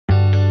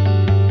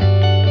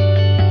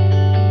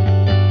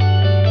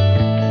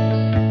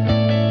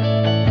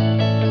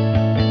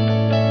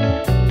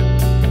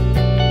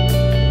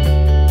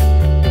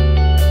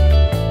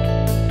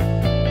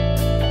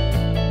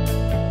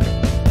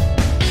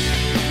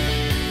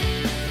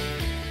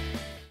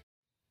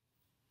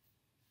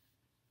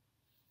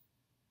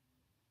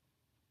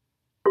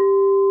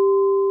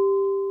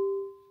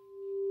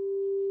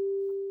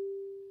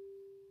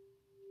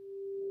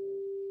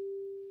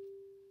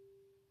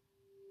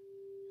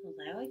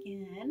Hello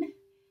again.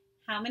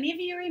 How many of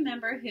you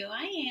remember who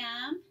I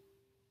am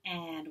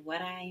and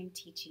what I am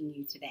teaching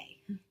you today?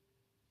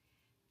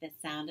 The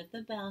sound of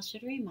the bell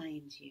should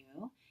remind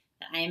you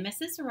that I am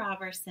Mrs.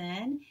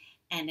 Robertson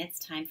and it's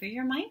time for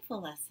your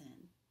mindful lesson.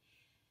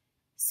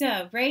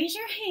 So raise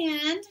your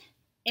hand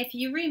if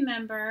you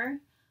remember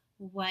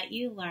what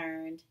you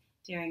learned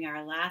during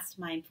our last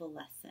mindful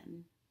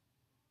lesson.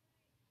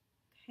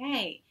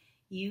 Okay,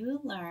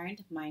 you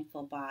learned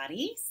mindful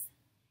bodies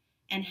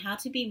and how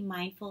to be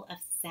mindful of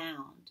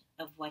sound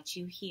of what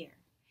you hear.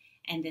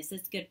 And this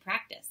is good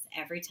practice.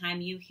 Every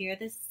time you hear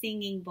the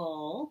singing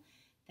bowl,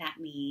 that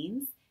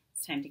means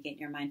it's time to get in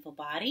your mindful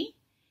body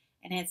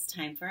and it's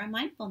time for a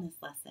mindfulness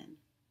lesson.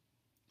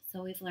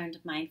 So we've learned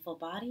mindful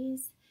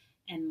bodies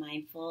and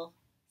mindful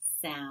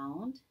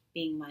sound,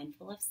 being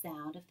mindful of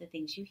sound of the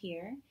things you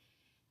hear.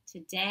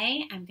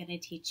 Today, I'm going to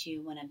teach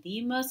you one of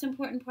the most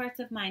important parts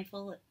of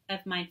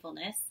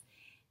mindfulness,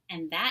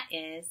 and that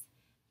is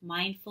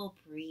mindful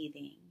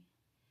breathing.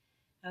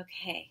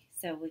 Okay,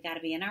 so we got to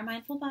be in our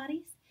mindful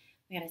bodies.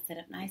 We got to sit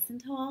up nice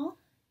and tall.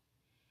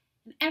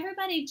 And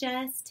everybody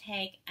just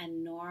take a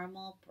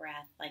normal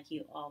breath like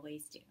you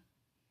always do.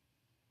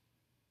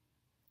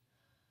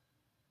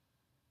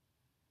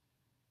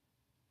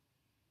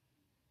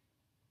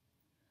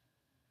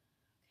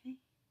 Okay,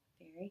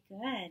 very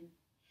good.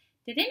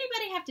 Did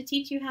anybody have to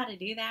teach you how to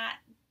do that?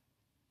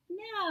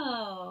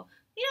 No.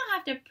 We don't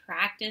have to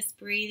practice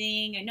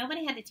breathing, and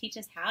nobody had to teach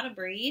us how to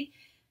breathe.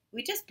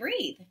 We just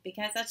breathe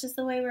because that's just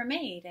the way we're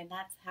made, and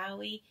that's how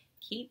we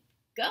keep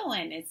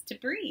going, is to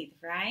breathe,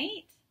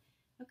 right?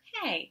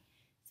 Okay,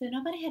 so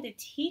nobody had to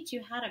teach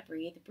you how to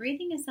breathe.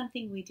 Breathing is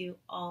something we do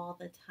all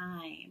the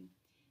time,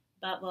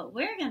 but what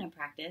we're going to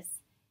practice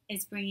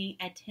is bringing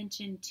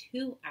attention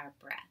to our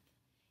breath.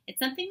 It's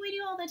something we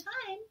do all the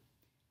time,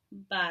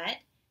 but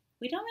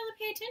we don't really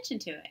pay attention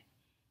to it.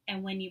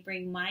 And when you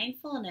bring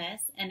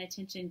mindfulness and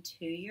attention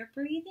to your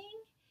breathing,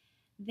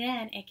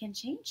 then it can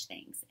change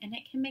things and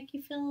it can make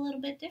you feel a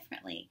little bit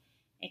differently.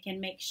 It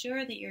can make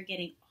sure that you're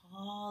getting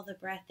all the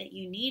breath that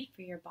you need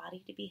for your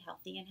body to be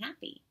healthy and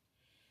happy.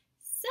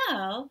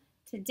 So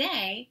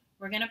today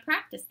we're going to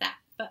practice that.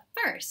 But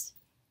first,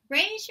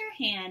 raise your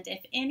hand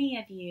if any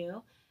of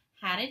you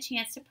had a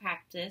chance to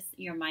practice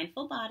your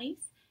mindful bodies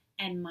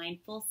and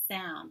mindful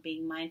sound,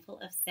 being mindful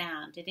of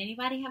sound. Did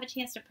anybody have a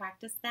chance to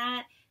practice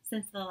that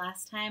since the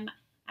last time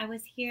I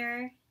was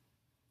here?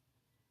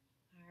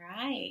 All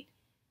right.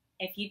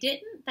 If you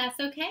didn't, that's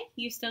okay.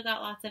 You still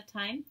got lots of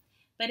time.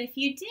 But if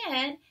you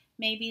did,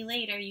 maybe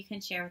later you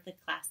can share with the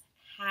class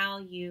how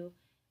you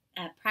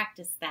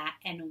practiced that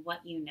and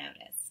what you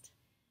noticed.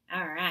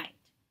 All right.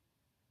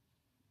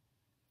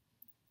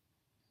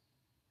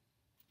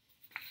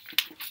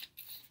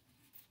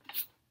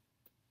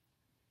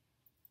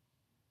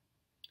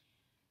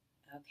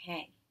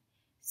 Okay,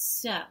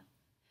 so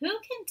who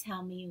can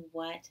tell me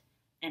what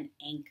an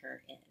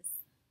anchor is?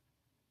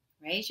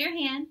 Raise your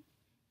hand.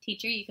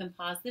 Teacher, you can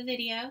pause the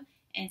video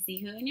and see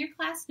who in your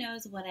class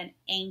knows what an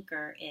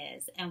anchor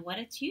is and what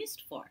it's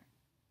used for.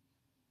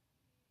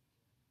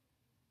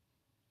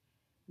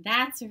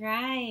 That's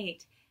right.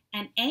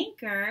 An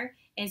anchor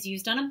is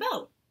used on a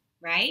boat,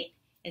 right?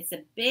 It's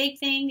a big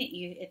thing that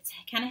it's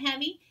kind of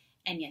heavy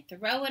and you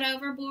throw it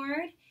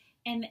overboard,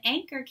 and the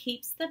anchor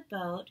keeps the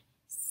boat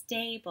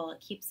stable. It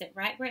keeps it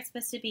right where it's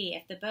supposed to be.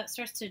 If the boat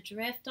starts to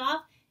drift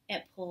off,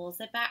 it pulls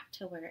it back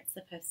to where it's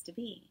supposed to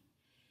be.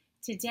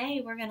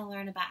 Today, we're going to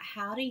learn about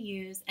how to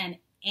use an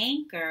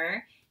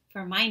anchor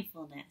for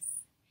mindfulness.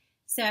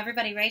 So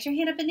everybody raise your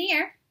hand up in the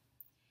air,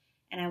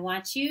 and I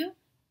want you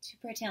to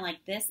pretend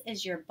like this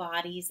is your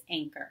body's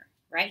anchor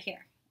right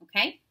here,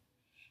 okay?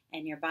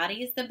 And your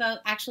body is the boat.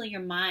 Actually,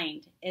 your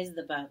mind is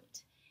the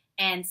boat.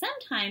 And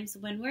sometimes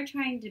when we're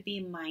trying to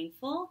be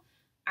mindful,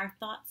 our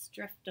thoughts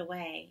drift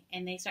away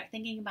and they start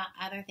thinking about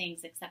other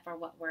things except for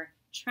what we're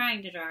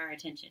trying to draw our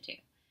attention to.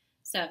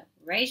 So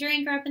raise your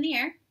anchor up in the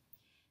air.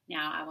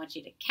 Now I want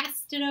you to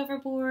cast it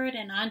overboard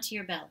and onto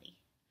your belly.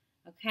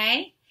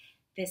 Okay?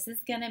 This is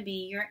going to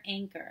be your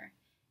anchor.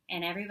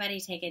 And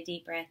everybody take a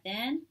deep breath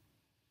in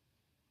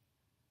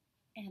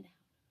and out.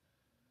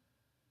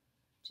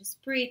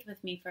 Just breathe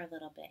with me for a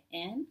little bit.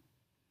 In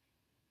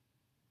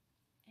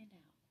and out.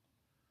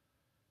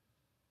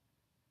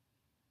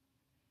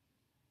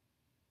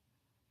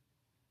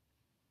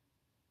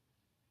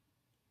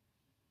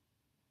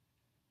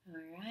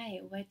 All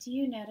right, what do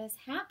you notice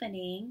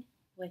happening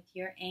with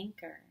your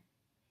anchor?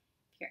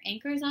 If your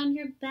anchor is on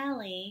your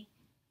belly,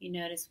 you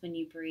notice when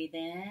you breathe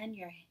in,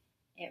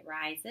 it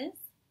rises,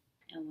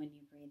 and when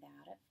you breathe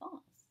out, it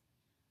falls.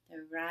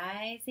 The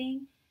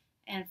rising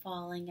and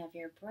falling of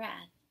your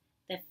breath,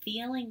 the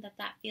feeling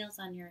that feels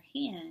on your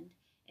hand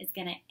is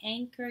going to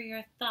anchor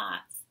your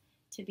thoughts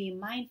to be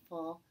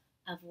mindful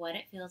of what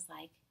it feels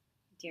like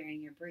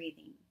during your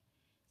breathing.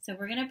 So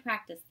we're going to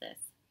practice this.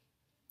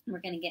 We're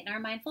going to get in our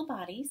mindful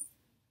bodies.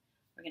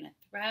 We're going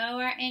to throw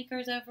our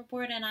anchors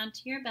overboard and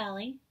onto your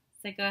belly.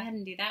 So go ahead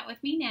and do that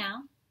with me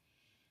now.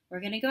 We're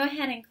going to go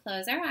ahead and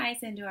close our eyes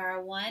and do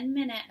our 1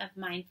 minute of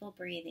mindful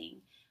breathing.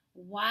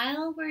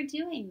 While we're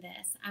doing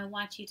this, I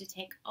want you to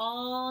take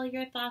all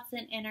your thoughts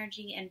and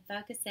energy and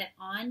focus it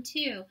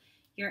onto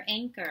your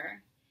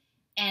anchor.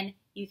 And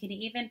you can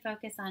even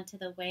focus onto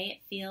the way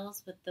it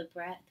feels with the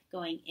breath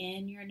going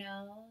in your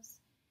nose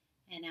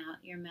and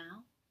out your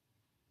mouth.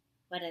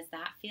 What does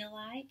that feel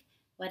like?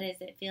 What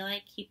does it feel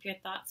like? Keep your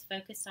thoughts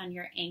focused on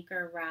your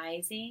anchor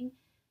rising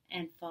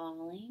and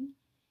falling.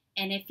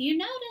 And if you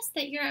notice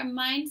that your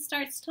mind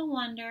starts to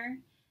wander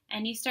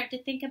and you start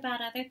to think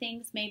about other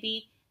things,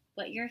 maybe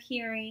what you're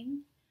hearing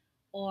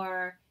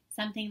or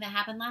something that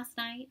happened last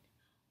night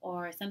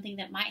or something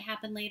that might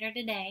happen later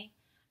today,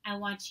 I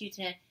want you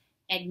to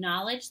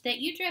acknowledge that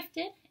you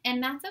drifted,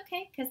 and that's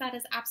okay because that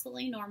is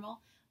absolutely normal,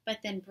 but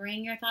then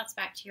bring your thoughts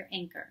back to your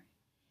anchor.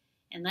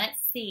 And let's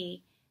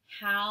see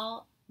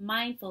how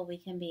mindful we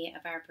can be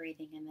of our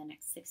breathing in the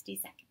next 60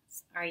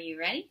 seconds. Are you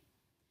ready?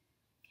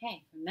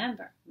 Okay,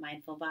 remember,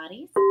 mindful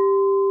bodies. Get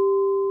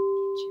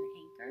your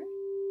anchor.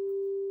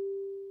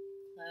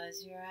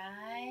 Close your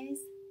eyes.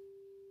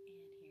 And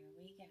here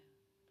we go.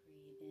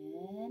 Breathe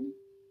in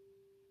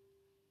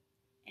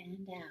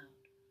and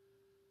out.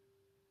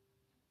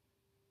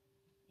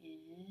 In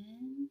and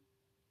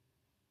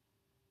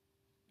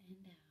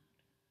out.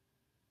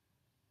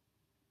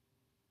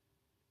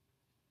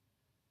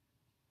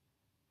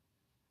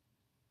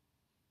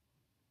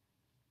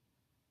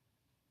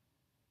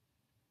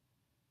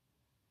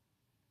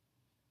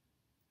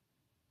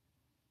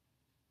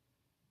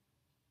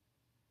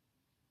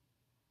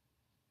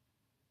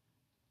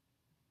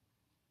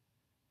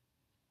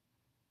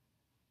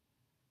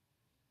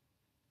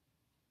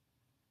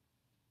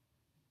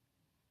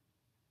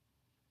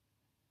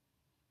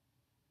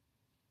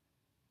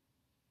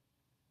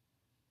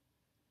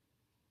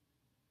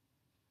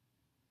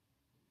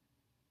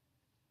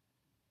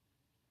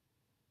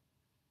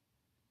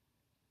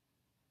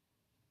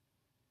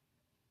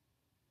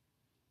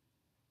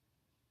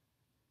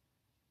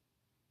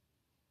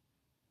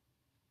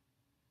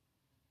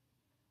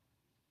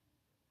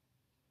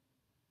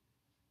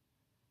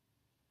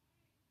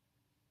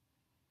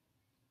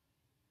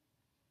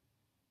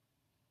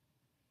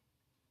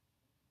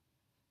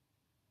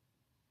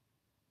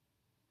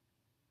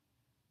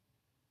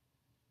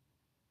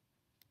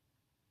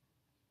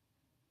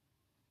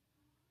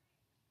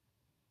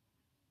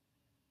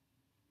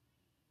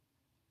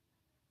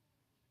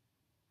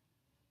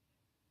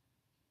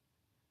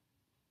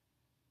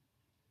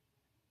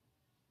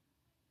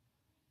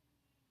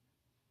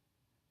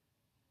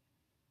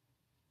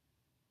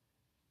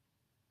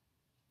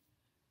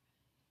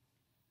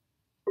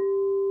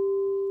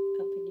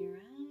 Open your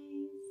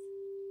eyes.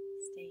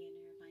 Stay in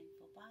your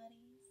mindful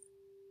bodies.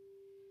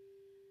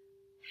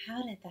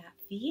 How did that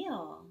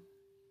feel?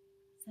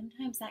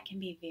 Sometimes that can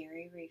be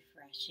very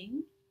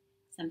refreshing.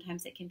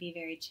 Sometimes it can be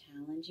very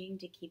challenging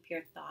to keep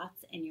your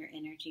thoughts and your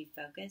energy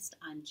focused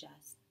on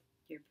just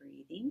your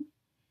breathing.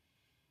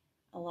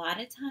 A lot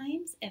of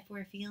times, if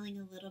we're feeling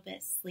a little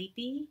bit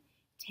sleepy,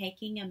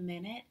 taking a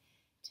minute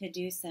to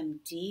do some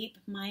deep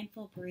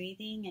mindful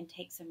breathing and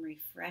take some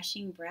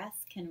refreshing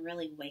breaths can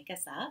really wake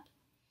us up.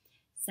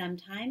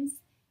 Sometimes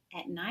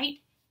at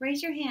night,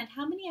 raise your hand.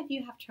 How many of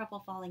you have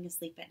trouble falling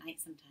asleep at night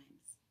sometimes?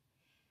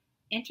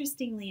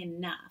 Interestingly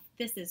enough,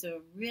 this is a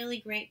really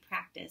great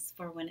practice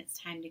for when it's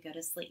time to go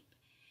to sleep.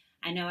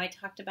 I know I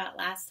talked about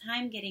last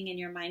time getting in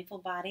your mindful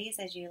bodies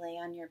as you lay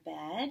on your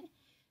bed.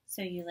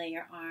 So you lay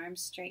your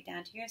arms straight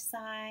down to your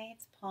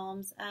sides,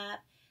 palms up,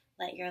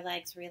 let your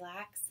legs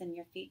relax and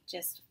your feet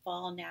just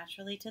fall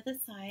naturally to the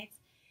sides.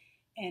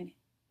 And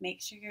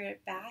make sure your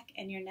back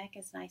and your neck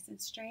is nice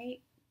and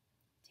straight.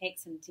 Take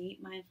some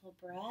deep mindful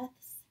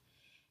breaths.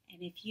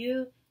 And if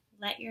you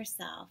let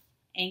yourself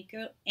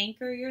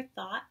anchor your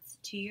thoughts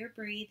to your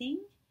breathing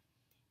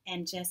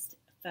and just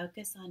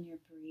focus on your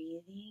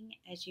breathing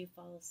as you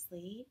fall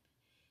asleep,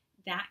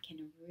 that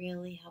can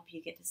really help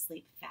you get to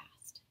sleep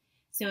fast.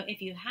 So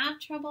if you have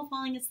trouble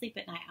falling asleep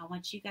at night, I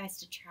want you guys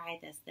to try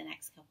this the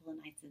next couple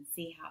of nights and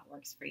see how it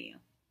works for you.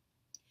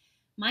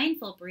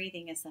 Mindful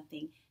breathing is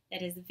something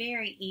that is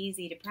very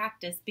easy to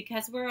practice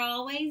because we're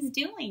always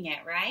doing it,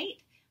 right?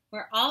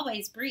 We're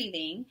always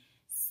breathing.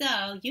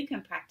 So you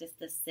can practice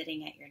this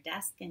sitting at your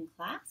desk in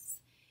class.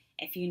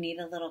 If you need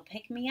a little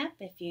pick-me-up,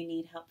 if you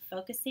need help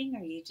focusing,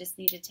 or you just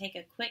need to take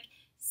a quick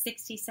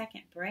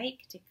 60-second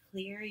break to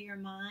clear your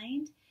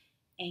mind,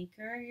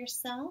 anchor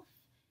yourself,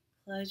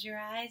 close your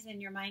eyes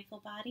in your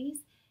mindful bodies,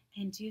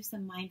 and do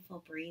some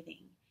mindful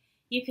breathing.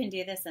 You can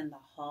do this in the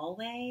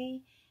hallway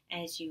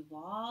as you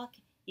walk.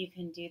 You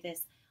can do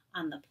this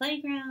on the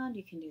playground.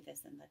 You can do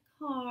this in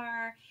the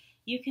car.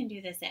 You can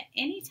do this at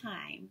any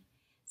time.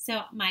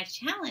 So my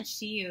challenge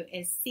to you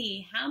is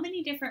see how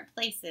many different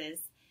places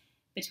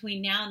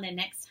between now and the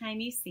next time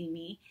you see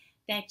me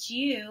that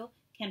you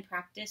can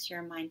practice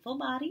your mindful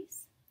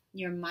bodies,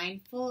 your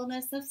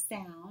mindfulness of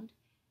sound,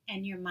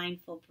 and your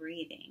mindful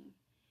breathing.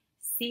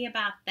 See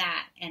about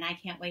that, and I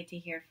can't wait to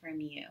hear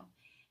from you.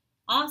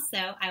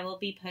 Also, I will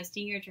be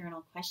posting your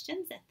journal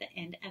questions at the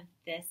end of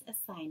this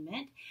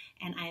assignment,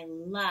 and I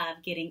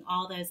love getting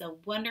all those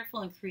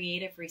wonderful and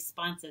creative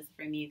responses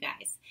from you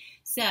guys.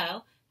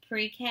 So,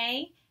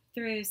 pre-K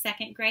through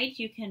 2nd grade,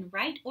 you can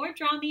write or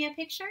draw me a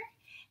picture,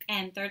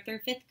 and 3rd through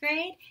 5th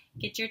grade,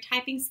 get your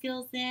typing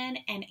skills in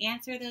and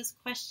answer those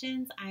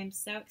questions. I'm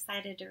so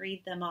excited to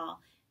read them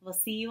all. We'll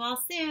see you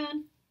all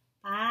soon.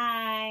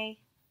 Bye.